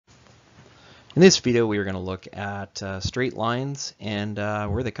In this video, we are going to look at straight lines and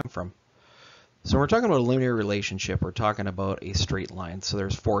where they come from. So when we're talking about a linear relationship, we're talking about a straight line. So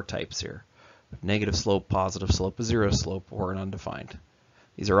there's four types here: negative slope, positive slope, a zero slope, or an undefined.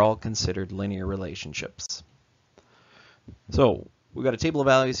 These are all considered linear relationships. So we've got a table of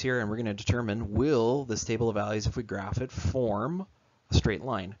values here, and we're going to determine, will this table of values, if we graph it, form a straight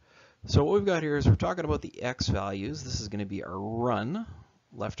line? So what we've got here is we're talking about the x values. This is going to be our run,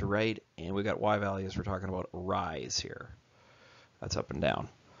 left to right, and we got y values. We're talking about rise here. That's up and down.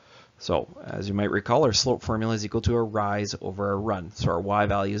 So as you might recall, our slope formula is equal to a rise over a run. So our y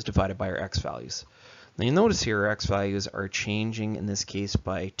values divided by our x values. Now you notice here our x values are changing in this case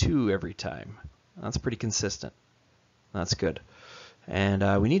by 2 every time. That's pretty consistent. That's good.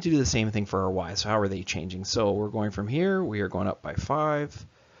 And we need to do the same thing for our y. So how are they changing? So we're going from here, we are going up by 5.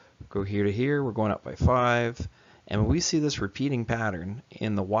 Go here to here, we're going up by 5. And when we see this repeating pattern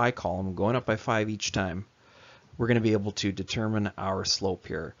in the y column going up by 5 each time, we're going to be able to determine our slope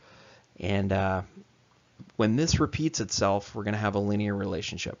here. And when this repeats itself, we're going to have a linear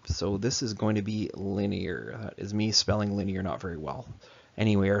relationship. So this is going to be linear. That is me spelling linear not very well.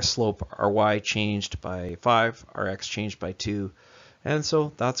 Anyway, our slope, our y changed by 5, our x changed by 2, and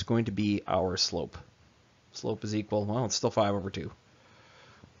so that's going to be our slope. Slope is equal, well, it's still 5 over 2.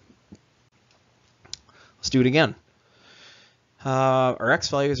 Let's do it again. Our x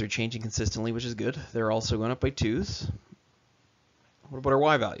values are changing consistently, which is good. They're also going up by 2s. What about our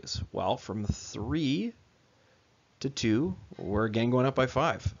y values? Well, from 3 to 2, we're again going up by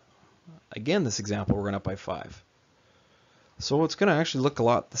 5. Again, this example, we're going up by 5. So it's going to actually look a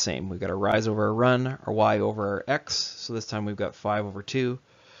lot the same. We've got a rise over a run, our y over our x. So this time we've got 5 over 2.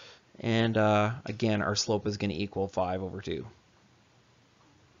 And again, our slope is going to equal 5 over 2.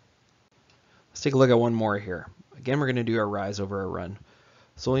 Let's take a look at one more here. Again, we're going to do our rise over a run.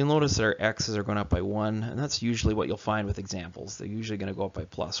 So you'll notice that our x's are going up by 1, and that's usually what you'll find with examples. They're usually going to go up by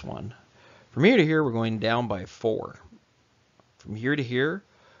 +1. From here to here, we're going down by 4. From here to here,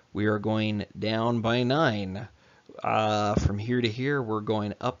 we are going down by 9. From here to here, we're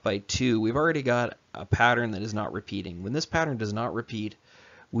going up by 2. We've already got a pattern that is not repeating. When this pattern does not repeat,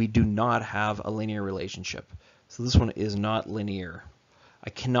 we do not have a linear relationship. So this one is not linear. I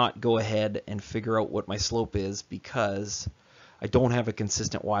cannot go ahead and figure out what my slope is because I don't have a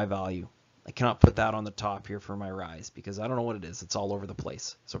consistent y value. I cannot put that on the top here for my rise because I don't know what it is. It's all over the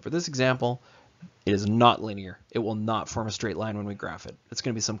place. So for this example, it is not linear. It will not form a straight line when we graph it. It's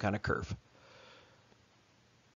going to be some kind of curve.